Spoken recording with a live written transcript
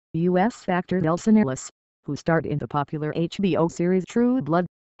U.S. actor Nelsan Ellis, who starred in the popular HBO series True Blood,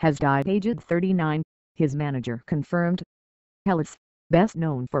 has died aged 39, his manager confirmed. Ellis, best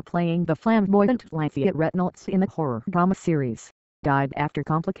known for playing the flamboyant Lafayette Reynolds in the horror drama series, died after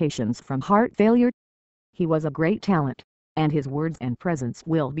complications from heart failure. He was a great talent, and his words and presence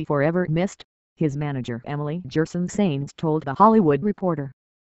will be forever missed, his manager Emily Gerson Saines told The Hollywood Reporter.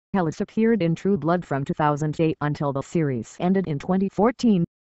 Ellis appeared in True Blood from 2008 until the series ended in 2014.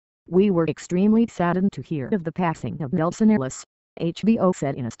 "We were extremely saddened to hear of the passing of Nelsan Ellis," HBO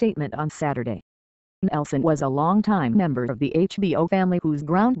said in a statement on Saturday. Nelsan was a longtime member of the HBO family whose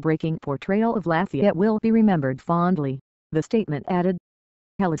groundbreaking portrayal of Lafayette will be remembered fondly, the statement added.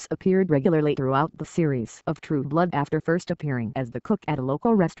 Ellis appeared regularly throughout the series of True Blood after first appearing as the cook at a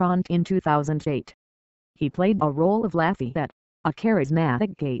local restaurant in 2008. He played a role of Lafayette, a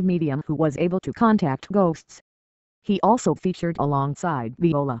charismatic gay medium who was able to contact ghosts. He also featured alongside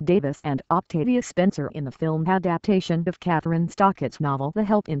Viola Davis and Octavia Spencer in the film adaptation of Catherine Stockett's novel The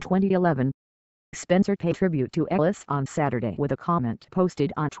Help in 2011. Spencer paid tribute to Ellis on Saturday with a comment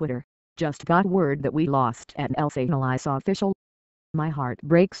posted on Twitter. "Just got word that we lost an Nelsan Ellis official. My heart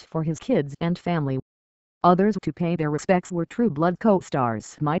breaks for his kids and family." Others to pay their respects were True Blood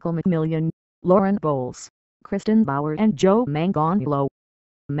co-stars Michael McMillian, Lauren Bowles, Kristen Bauer and Joe Manganiello.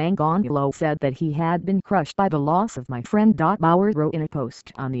 Manganiello said that he had been crushed by the loss of my friend. Bauer wrote in a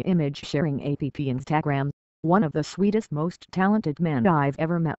post on the image-sharing app Instagram, "One of the sweetest, most talented men I've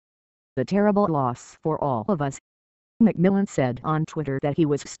ever met. The terrible loss for all of us." McMillan said on Twitter that he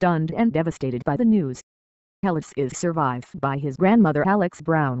was stunned and devastated by the news. Ellis is survived by his grandmother Alex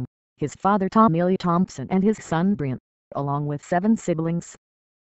Brown, his father Tommy Lee Thompson and his son Brian, along with 7 siblings.